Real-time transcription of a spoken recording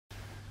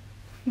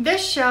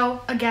this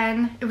show,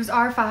 again, it was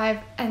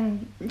R5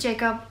 and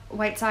Jacob,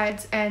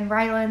 Whitesides, and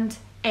Ryland,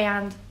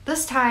 and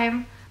this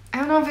time, I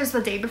don't know if it was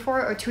the day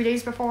before or 2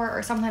 days before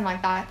or something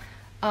like that,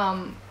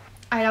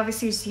 I'd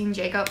obviously seen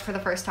Jacob for the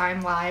first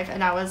time live,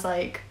 and I was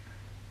like,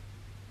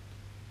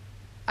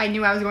 I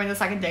knew I was going to the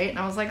second date, and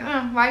I was like,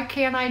 why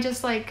can't I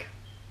just, like,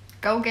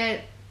 go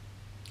get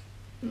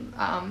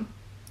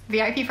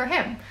VIP for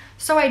him?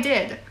 So I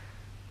did.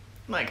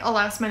 Like, a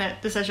last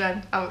minute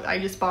decision. I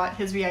just bought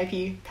his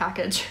VIP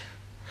package.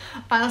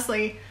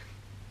 Honestly,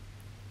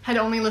 had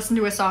only listened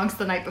to his songs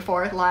the night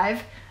before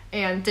live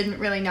and didn't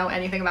really know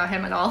anything about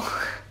him at all.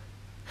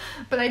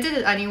 But I did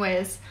it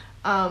anyways.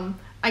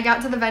 I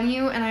got to the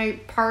venue and I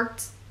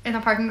parked in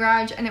a parking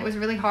garage, and it was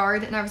really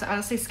hard, and I was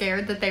honestly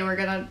scared that they were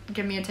gonna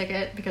give me a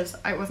ticket because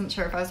I wasn't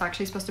sure if I was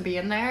actually supposed to be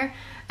in there.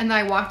 And then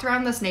I walked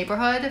around this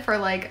neighborhood for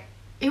like,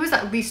 it was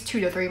at least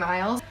 2 to 3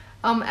 miles.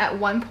 At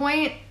one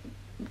point,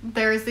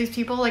 there's these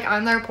people like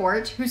on their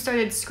porch who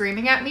started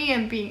screaming at me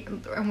and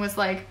was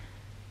like,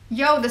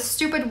 yo, this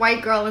stupid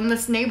white girl in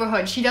this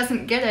neighborhood, she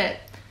doesn't get it.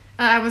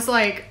 And I was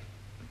like,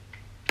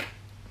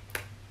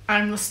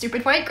 I'm the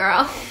stupid white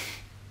girl.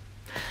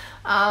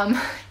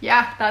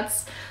 Yeah,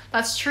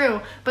 that's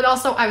true. But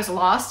also I was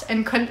lost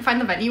and couldn't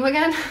find the venue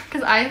again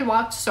because I had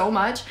walked so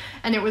much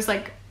and it was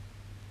like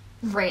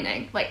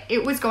raining. Like,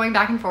 it was going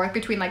back and forth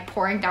between like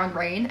pouring down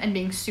rain and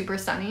being super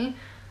sunny.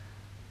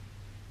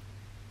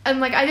 And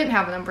like, I didn't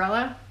have an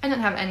umbrella. I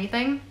didn't have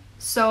anything.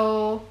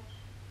 So,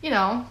 you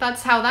know,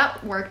 that's how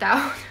that worked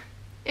out.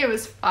 It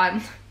was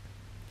fun.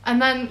 And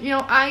then, you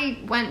know, I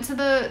went to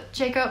the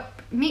Jacob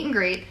meet and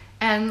greet,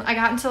 and I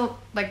got into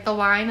like the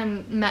line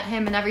and met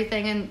him and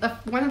everything. And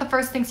one of the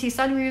first things he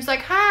said to me was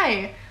like,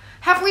 hi,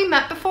 have we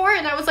met before?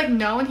 And I was like,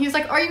 no. And he was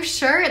like, are you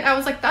sure? And I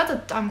was like, that's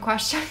a dumb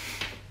question.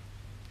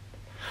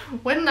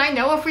 Wouldn't I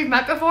know if we've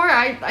met before?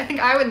 I think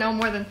I would know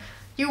more than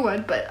you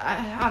would, but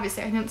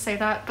obviously I didn't say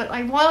that. But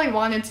I really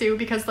wanted to,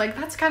 because like,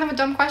 that's kind of a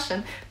dumb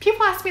question.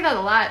 People ask me that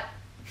a lot.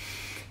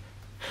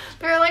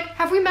 They're like,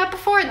 have we met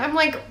before? And I'm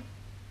like,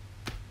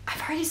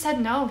 I've already said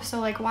no, so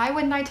like, why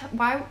wouldn't I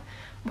why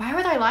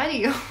would I lie to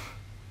you?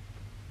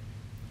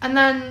 And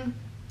then,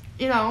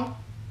 you know,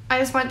 I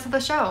just went to the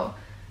show.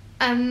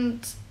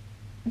 And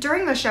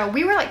during the show,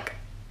 we were like,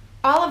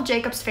 all of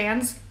Jacob's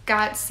fans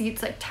got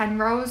seats like 10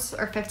 rows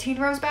or 15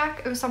 rows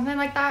back. It was something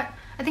like that.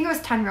 I think it was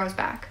 10 rows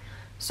back.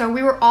 So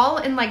we were all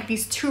in like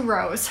these 2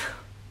 rows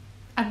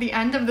at the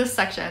end of this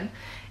section,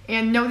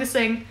 and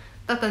noticing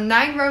that the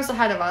 9 rows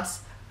ahead of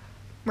us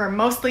were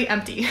mostly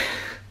empty.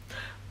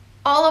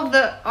 All of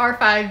the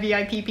R5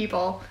 VIP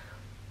people,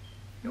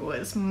 it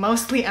was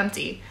mostly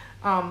empty.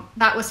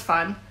 That was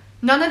fun.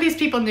 None of these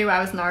people knew I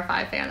was an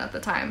R5 fan at the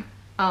time.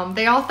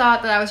 They all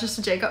thought that I was just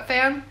a Jacob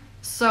fan,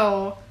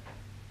 so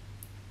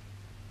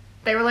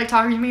they were like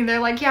talking to me. They're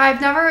like, yeah,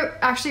 I've never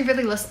actually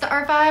really listened to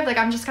R5. Like,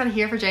 I'm just kind of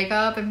here for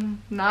Jacob and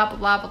blah,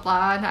 blah, blah,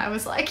 blah. And I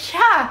was like,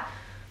 yeah,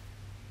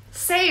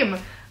 same.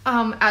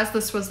 As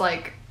this was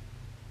like,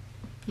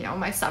 you know,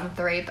 my 7th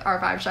or 8th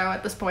R5 show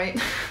at this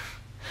point.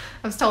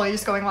 I was totally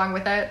just going along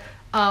with it.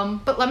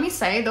 But let me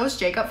say, those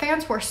Jacob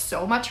fans were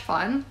so much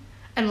fun.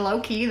 And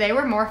low-key, they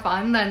were more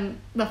fun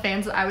than the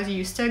fans that I was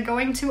used to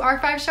going to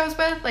R5 shows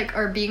with, like,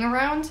 or being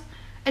around.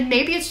 And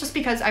maybe it's just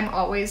because I'm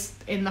always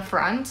in the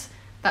front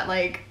that,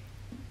 like,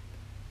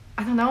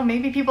 I don't know,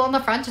 maybe people in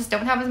the front just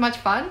don't have as much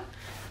fun.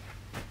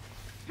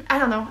 I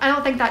don't know. I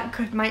don't think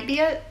that might be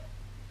it.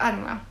 I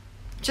don't know.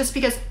 Just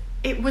because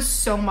it was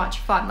so much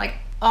fun. Like,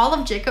 all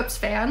of Jacob's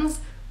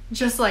fans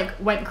just, like,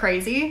 went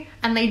crazy,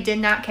 and they did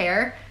not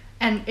care.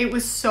 And it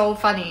was so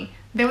funny.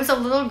 There was a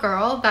little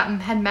girl that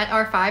had met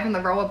R5 in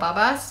the row above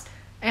us,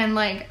 and,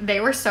 like, they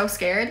were so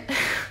scared.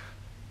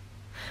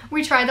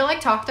 We tried to, like,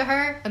 talk to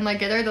her and, like,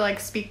 get her to, like,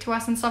 speak to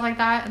us and stuff like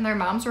that, and their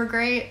moms were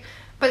great.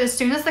 But as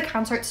soon as the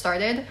concert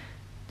started,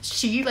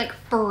 she, like,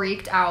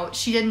 freaked out.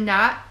 She did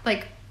not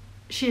want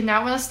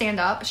to stand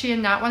up. She did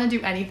not want to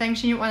do anything.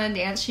 She didn't want to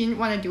dance. She didn't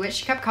want to do it.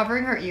 She kept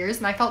covering her ears,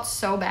 and I felt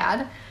so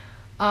bad.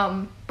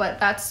 But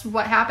that's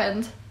what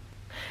happened.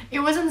 It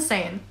was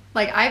insane.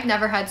 Like, I've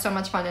never had so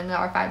much fun in an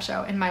R5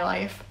 show in my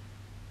life.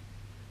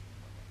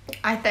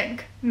 I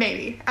think.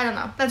 Maybe. I don't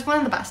know. That's one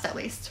of the best, at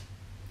least.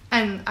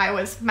 And I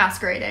was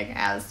masquerading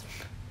as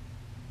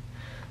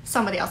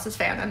somebody else's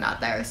fan and not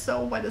theirs,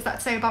 so what does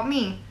that say about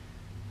me?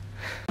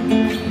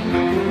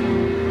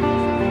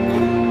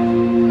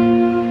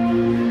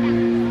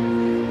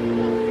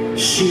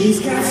 She's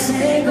got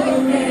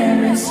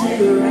cigarettes,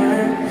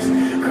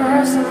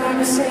 crossing like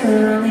a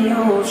sailor on the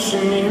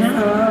ocean.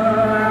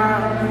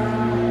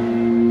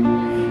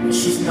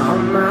 She's not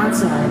my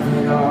type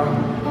at all.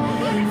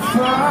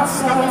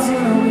 False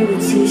in with a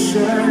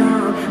t-shirt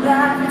on,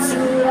 laughing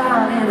too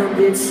loud and a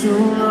bit too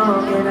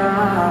long, and I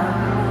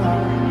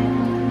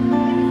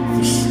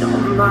think she's not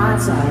my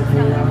type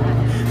at all.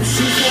 But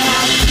she's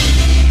got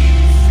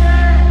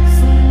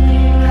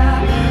something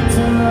wrapped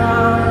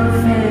around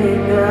her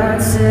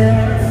fingertips,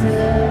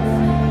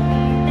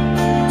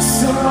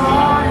 so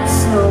hard and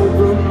slow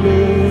but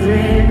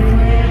moving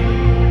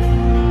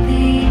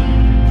quickly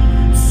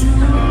to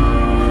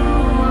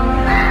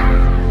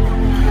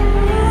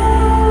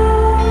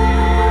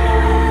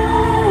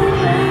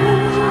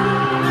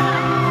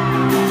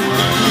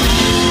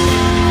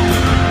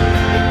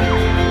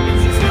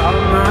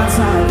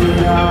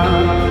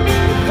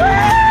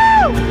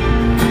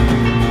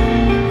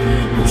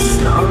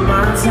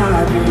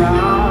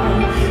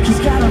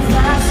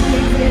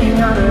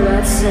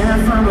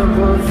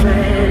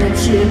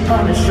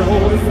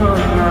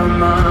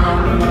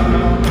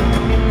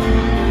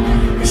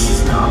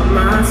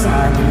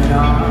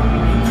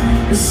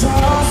It's all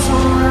so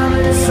wrong,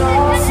 it's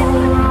all so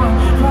wrong.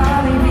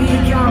 Probably be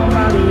gone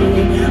by the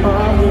end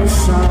of this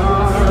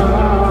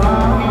song.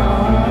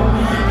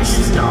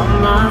 She's not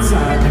my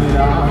type at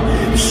all.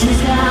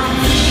 She's got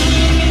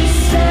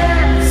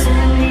pieces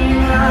in me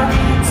like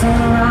turn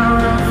around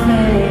her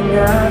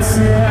fingertips.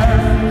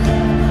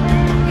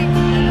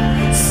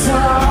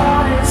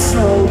 Started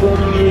slow but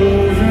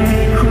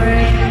moving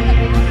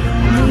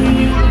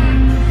quickly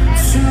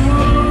to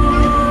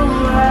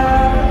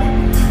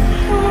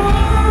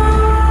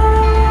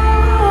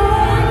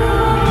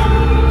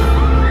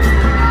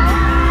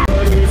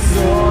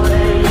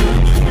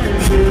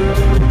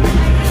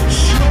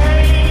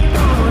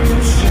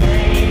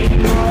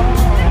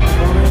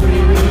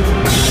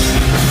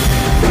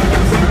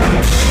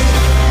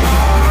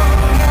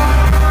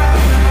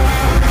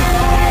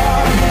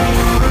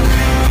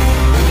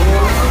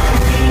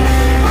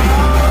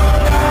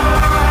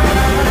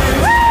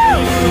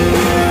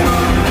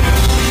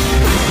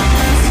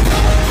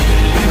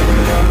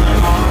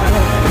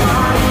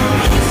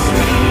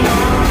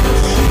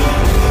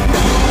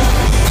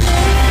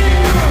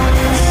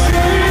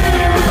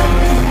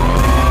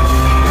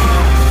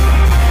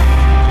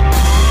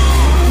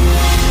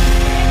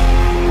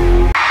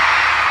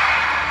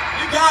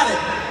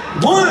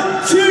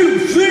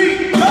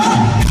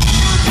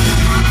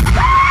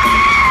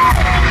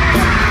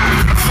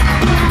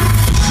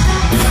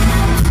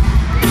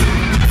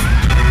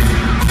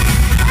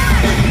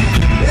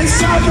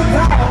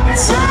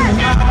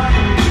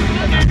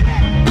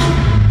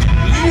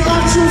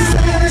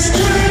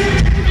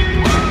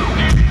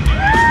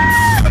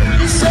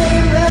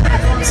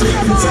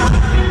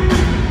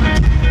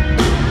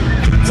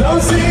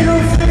don't say no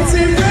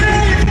fancy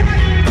thing.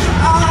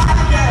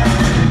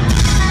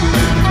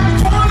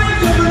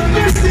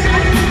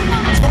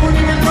 Don't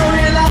even know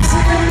you're lost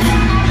in.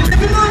 You're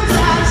living on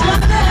times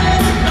like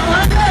that.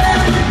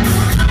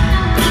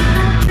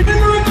 Even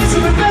though it's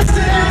the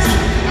bestest,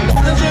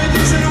 all the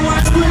journeys in the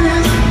worst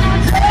ways.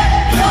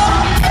 Let your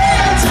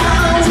hair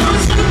down,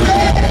 what's the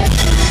bed?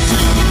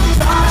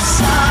 Dark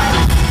side,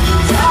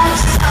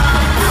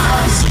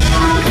 I'm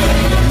stupid.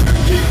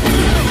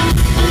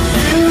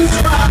 Use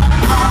my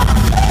heart,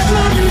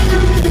 let me do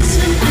this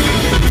in me.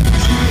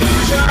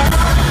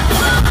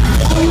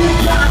 Oh, you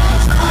got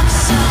dark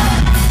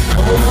side,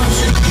 oh, won't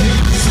you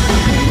please me?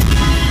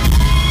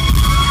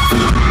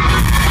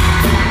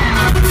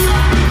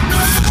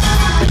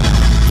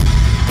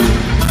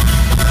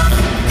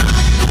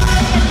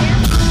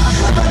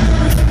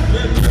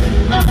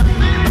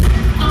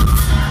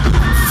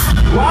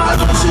 Why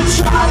don't you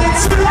try it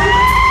too?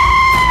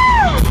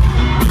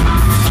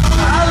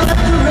 I let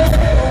the rain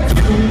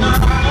open my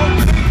heart.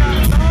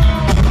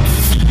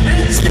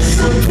 It's just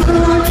so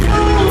good,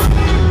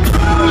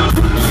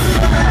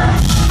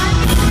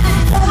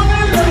 don't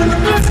even know the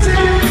best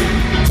thing.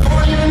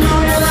 Don't even know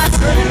your last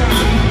name.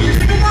 You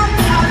living on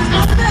that is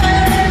my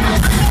name.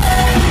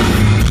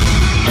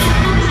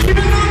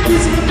 Even though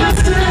these are the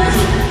best days,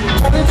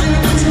 all the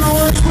dreams in the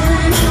worst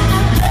ways.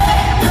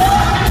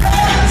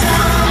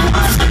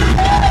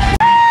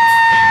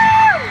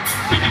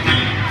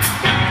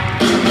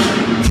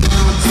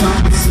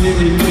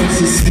 It makes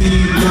you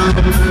speak down.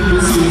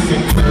 This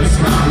weekend curse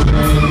my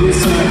way.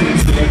 This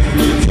happens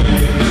every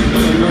day.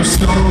 And our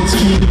songs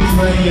keep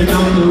playing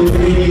on the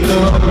radio.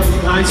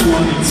 Like 20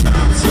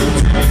 times a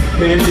day.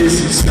 Man, this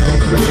is so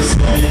crazy.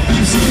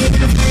 You see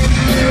the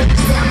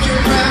lyrics talking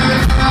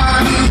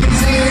around. You can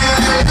say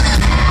that.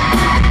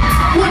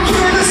 What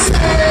can I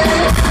say?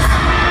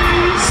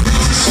 Such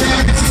a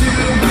chance to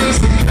face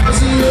the girls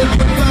who look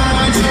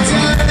fine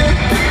today.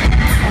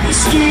 You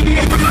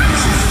see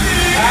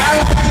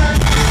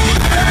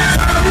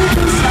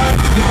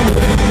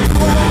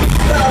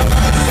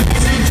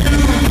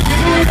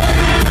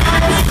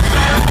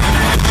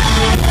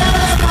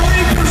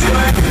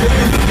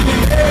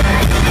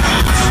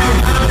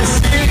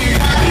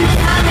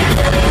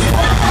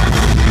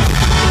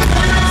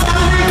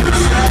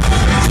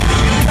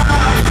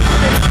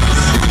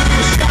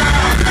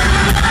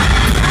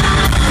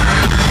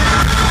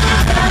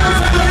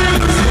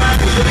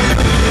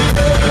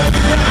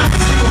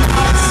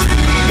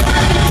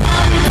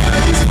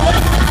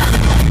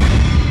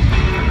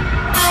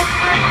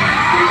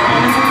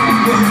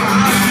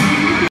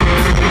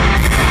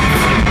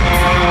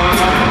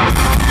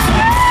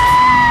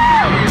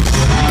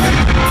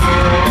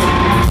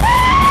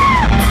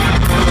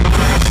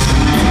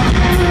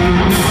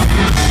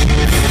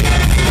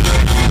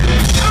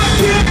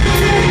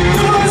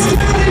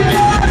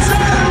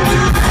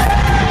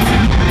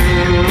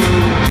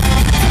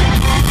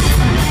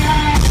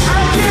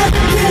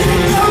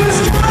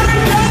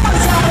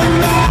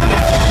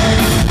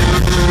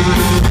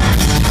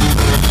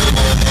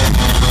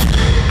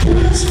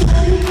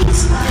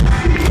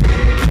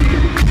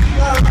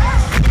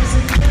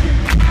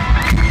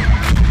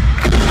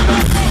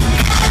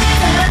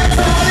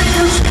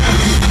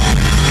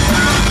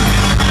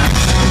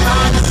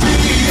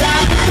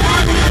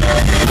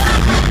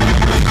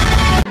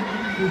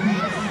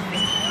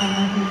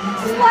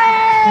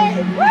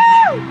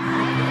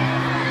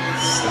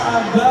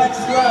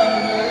Starbucks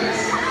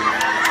lovers.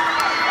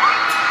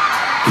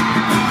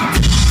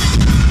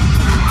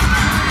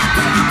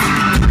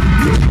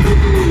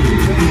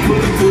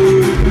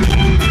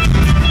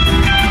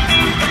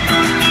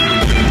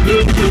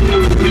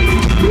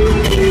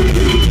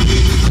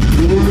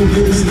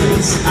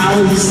 Business,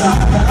 I was a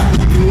startup,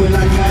 you were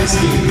like ice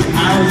cream,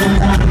 I was a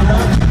partner,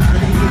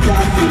 I needed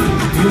coffee,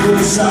 you were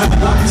a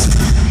Starbucks,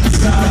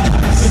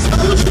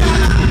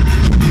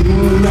 you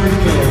were a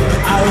rainbow,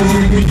 I was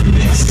a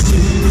weakness to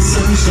the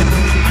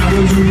sunshine, I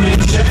was a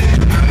rain check,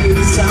 I was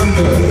a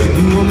songbird,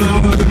 you were my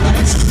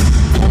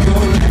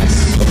Rolex,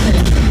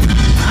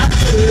 I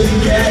couldn't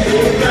get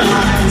it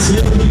right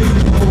till you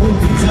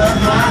opened up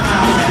my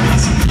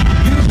eyes,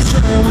 you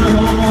turned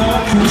my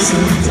heart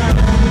upside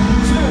down.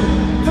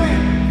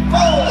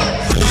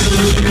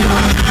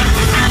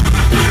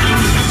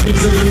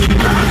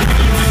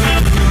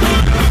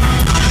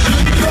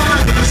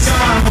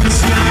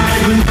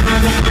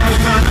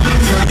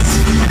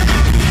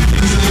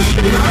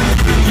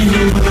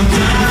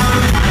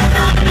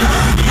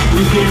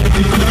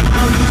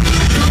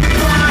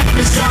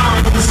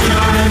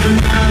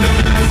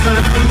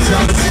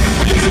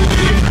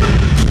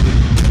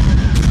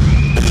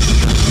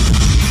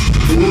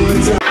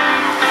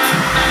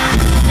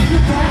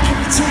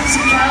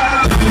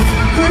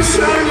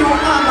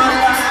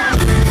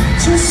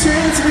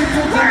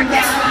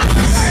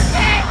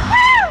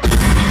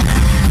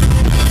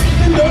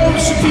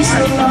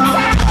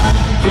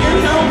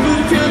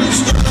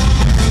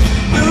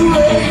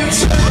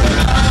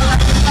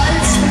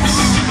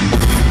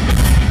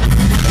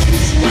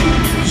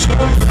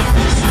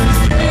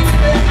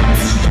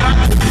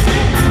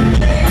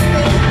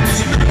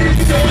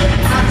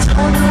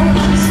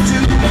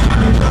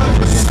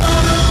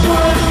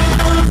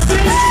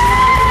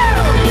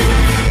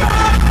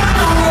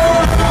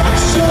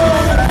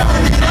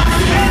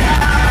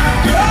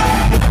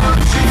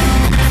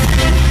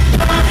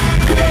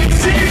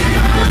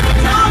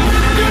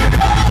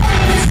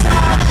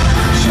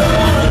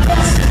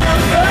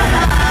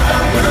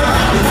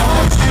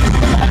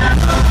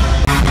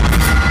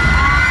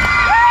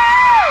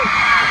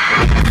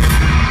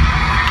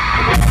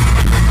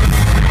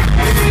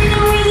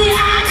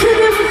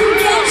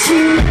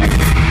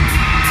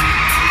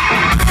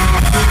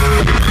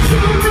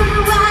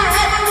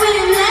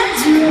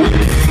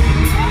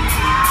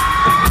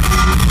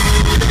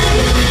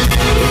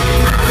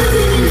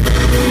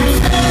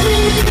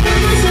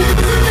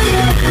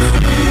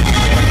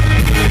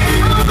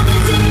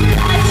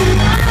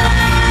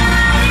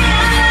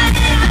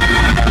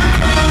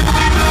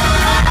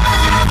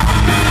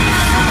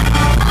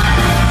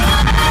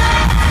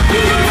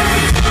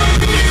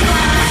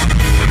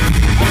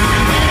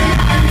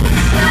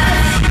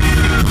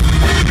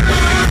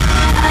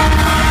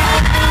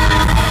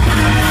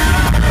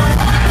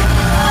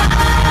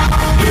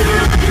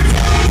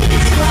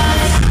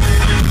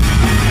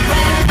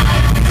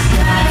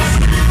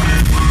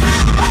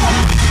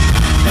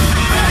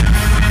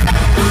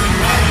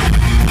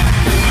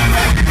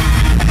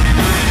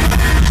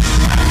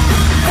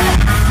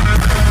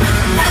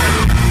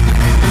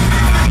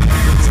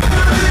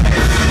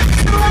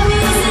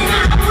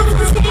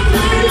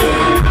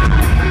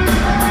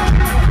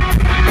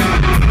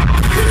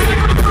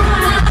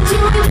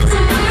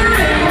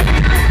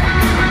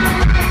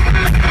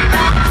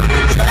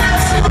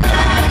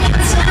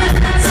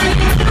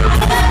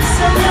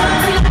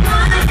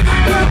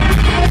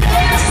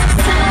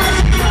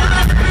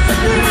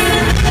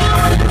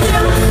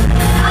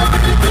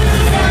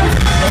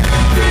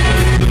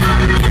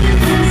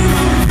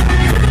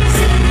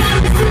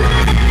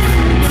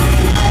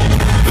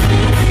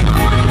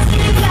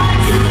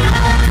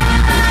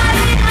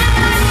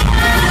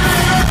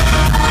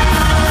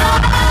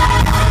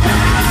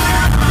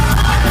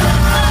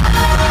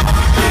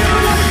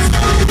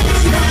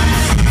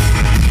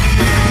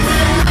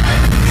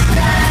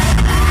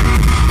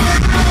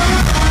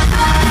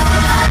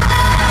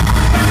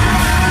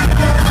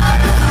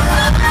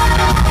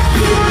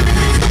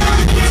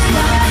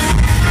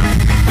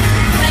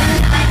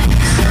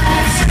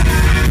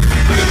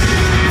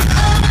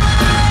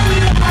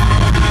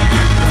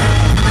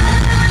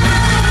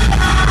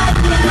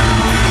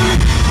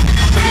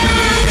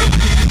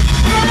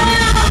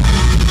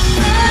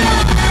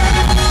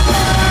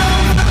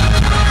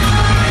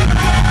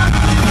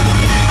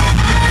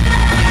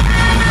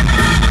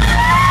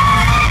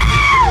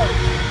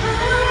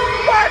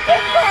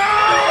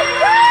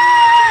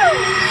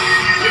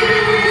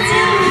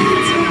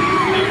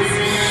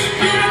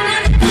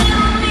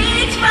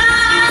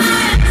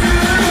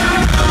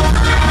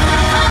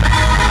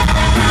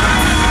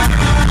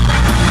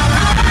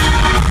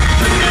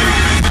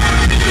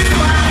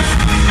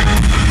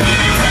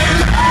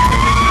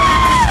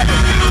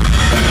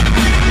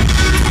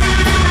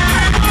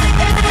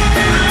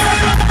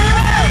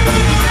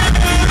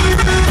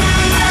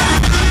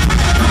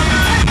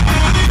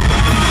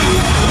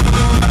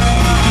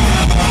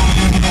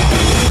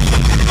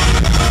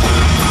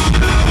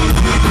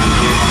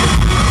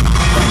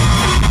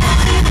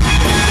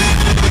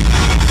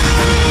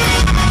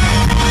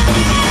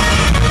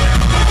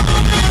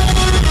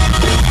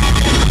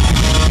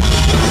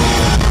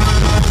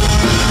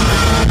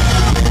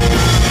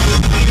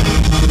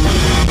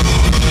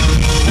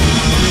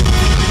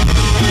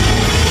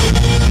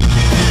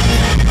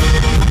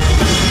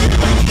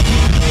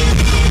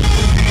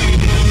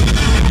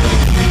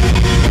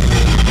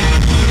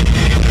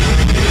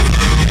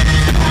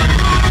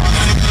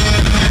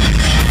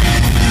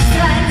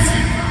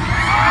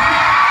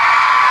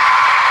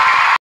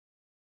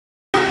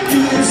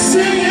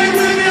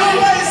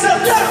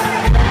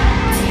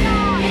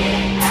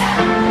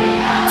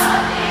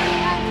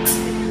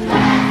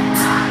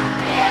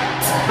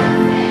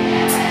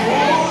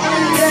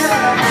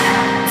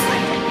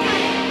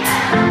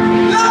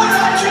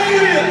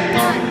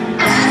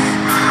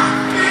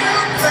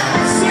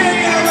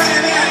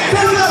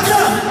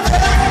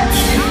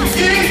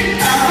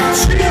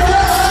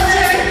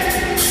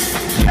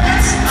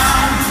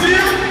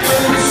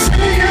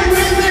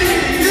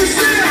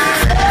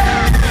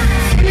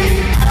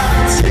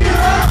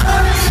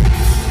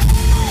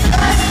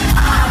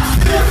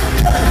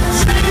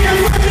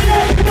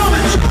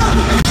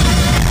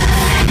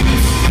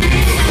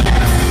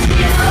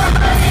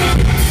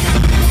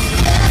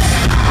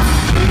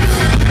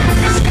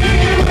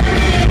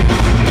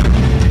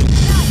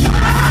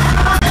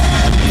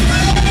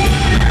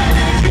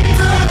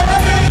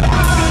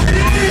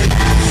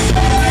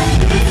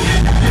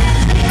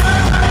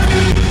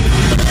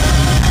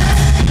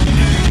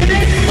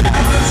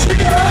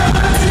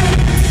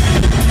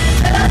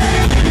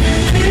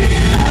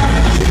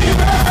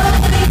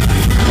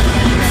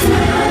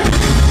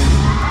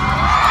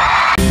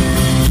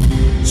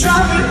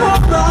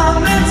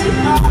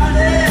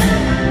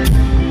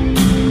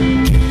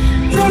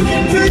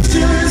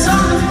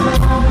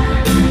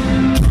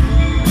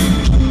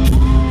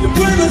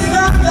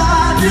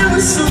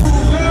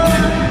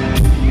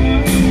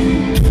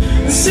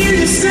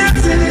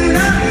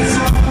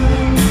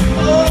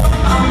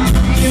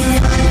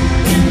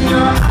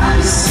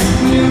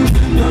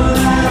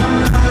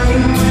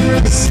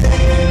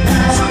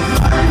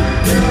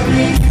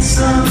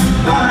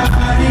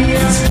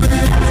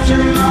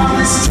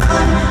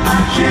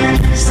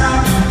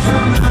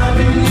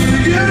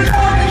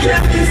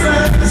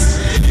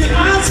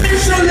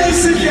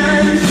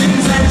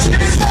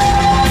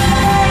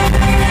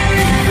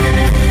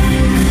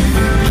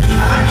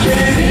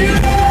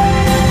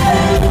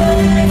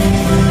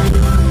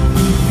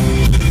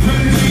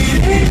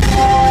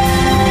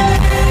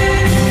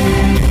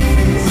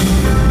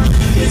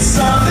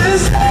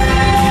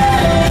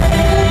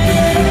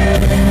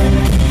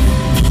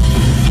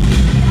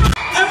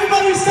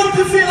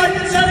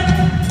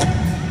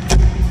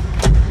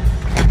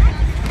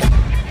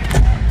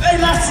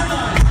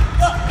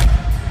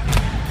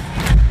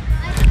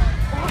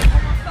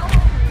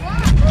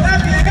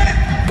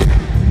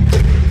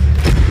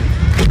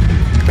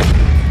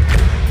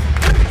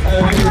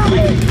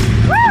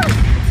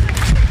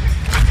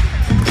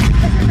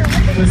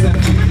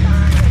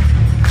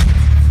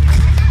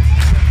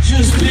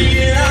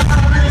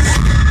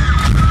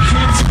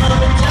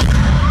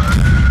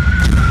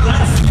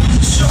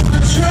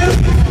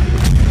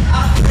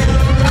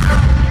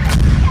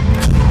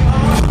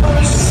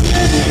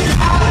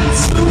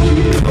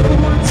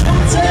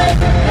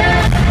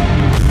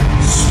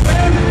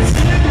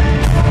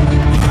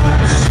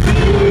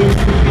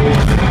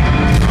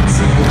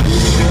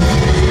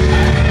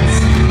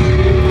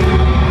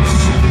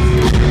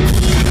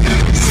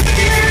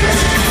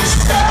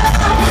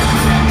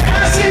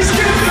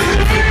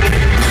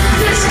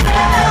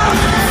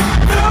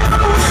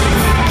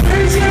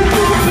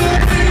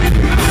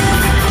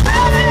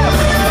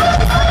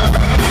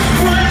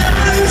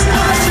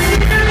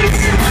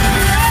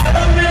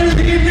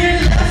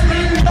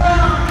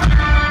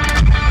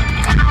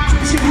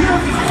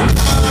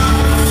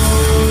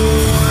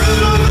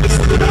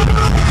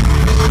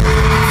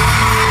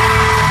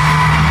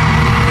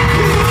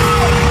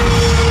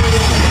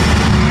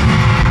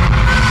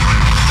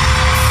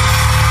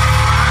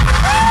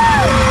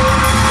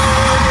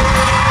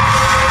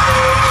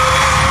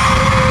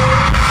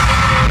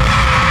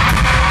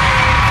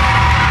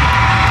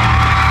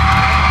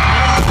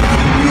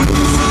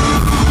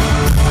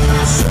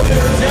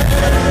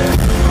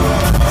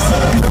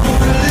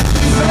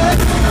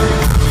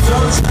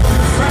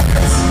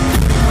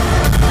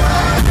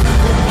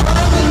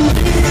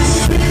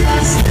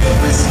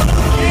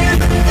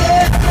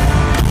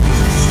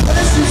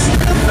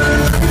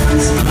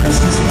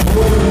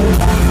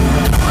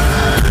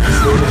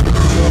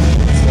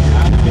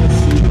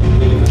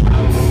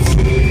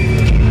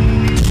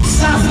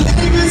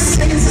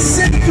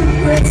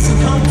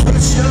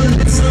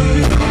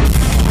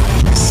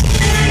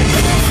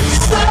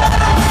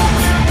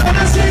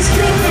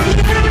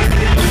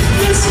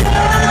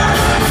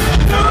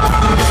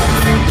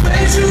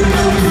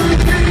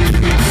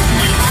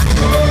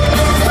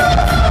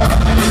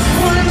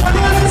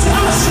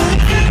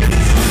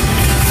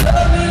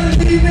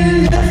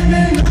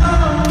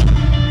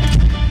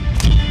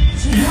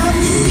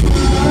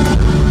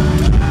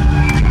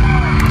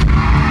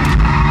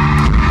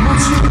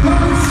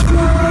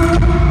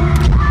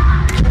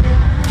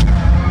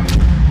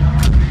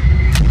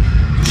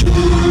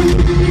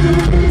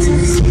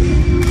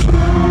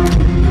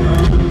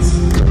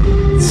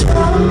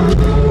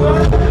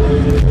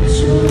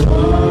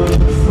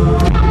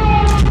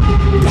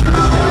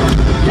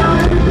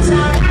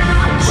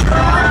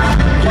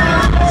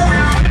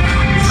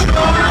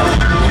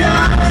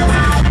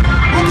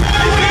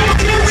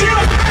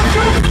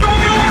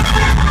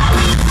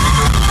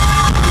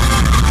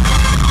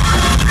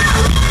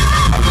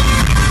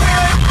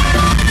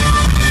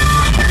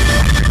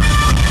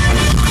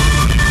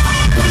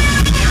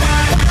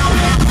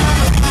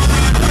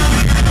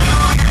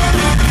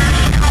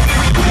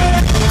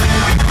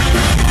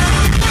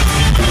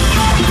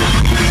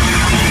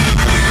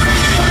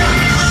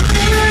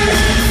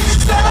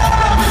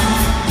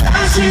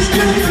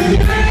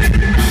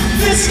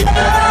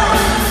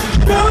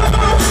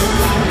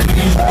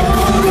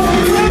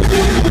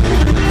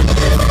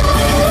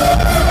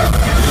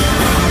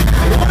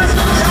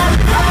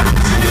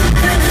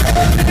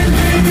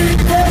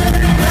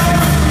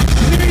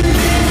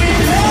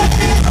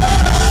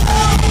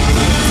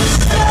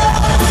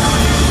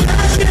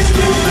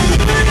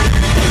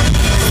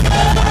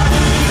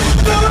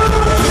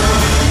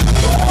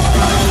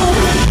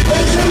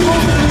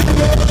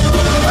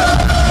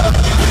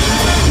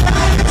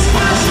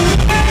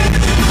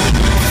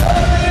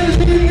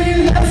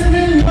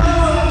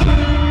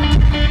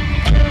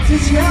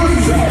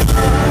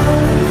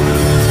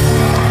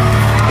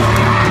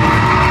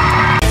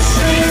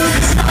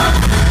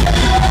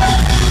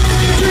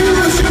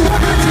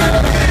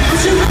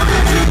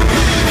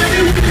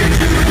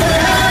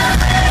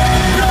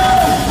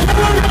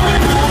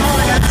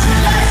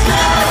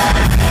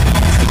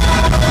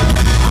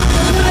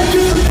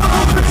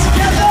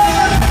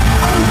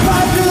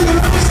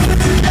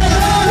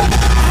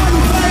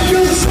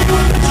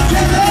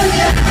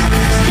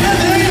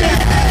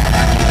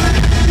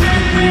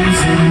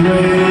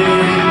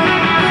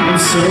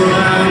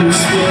 outer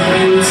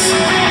space.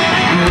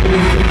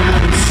 Moving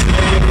outer space.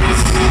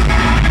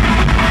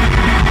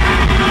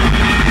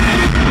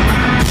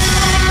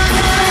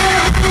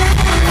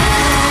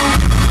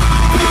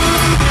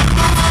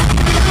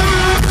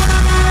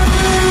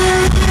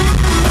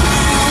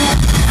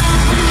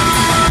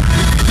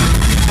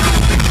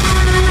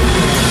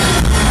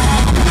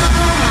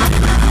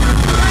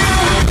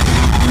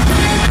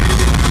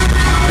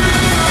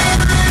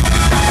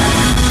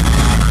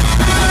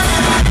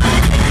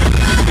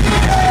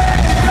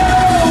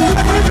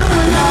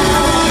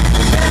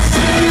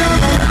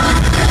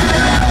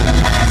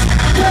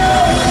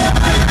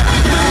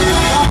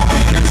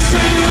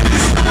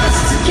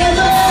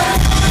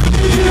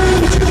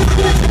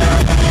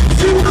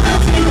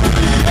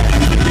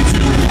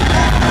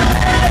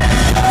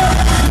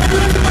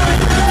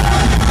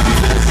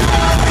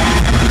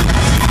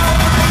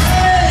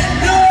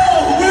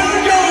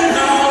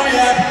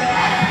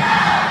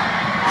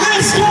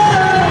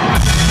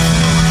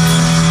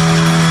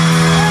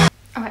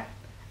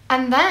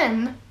 And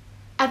then,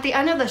 at the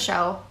end of the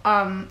show,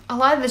 a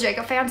lot of the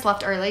Jacob fans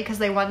left early because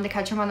they wanted to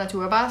catch him on the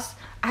tour bus.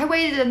 I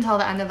waited until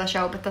the end of the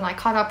show, but then I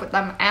caught up with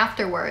them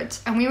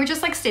afterwards. And we were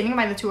just, like, standing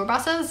by the tour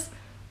buses,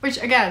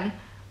 which, again,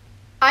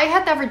 I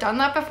had never done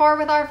that before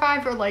with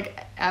R5 or,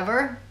 like,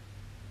 ever.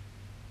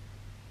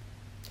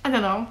 I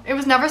don't know. It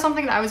was never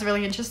something that I was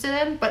really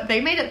interested in, but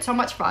they made it so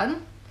much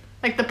fun.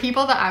 Like, the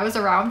people that I was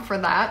around for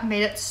that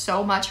made it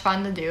so much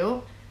fun to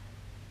do.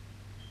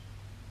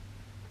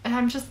 And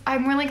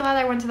I'm really glad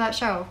I went to that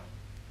show.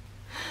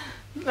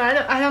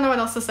 I don't know what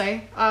else to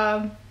say.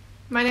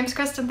 My name's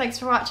Kristen. Thanks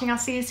for watching. I'll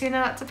see you soon.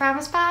 And that's a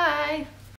promise. Bye.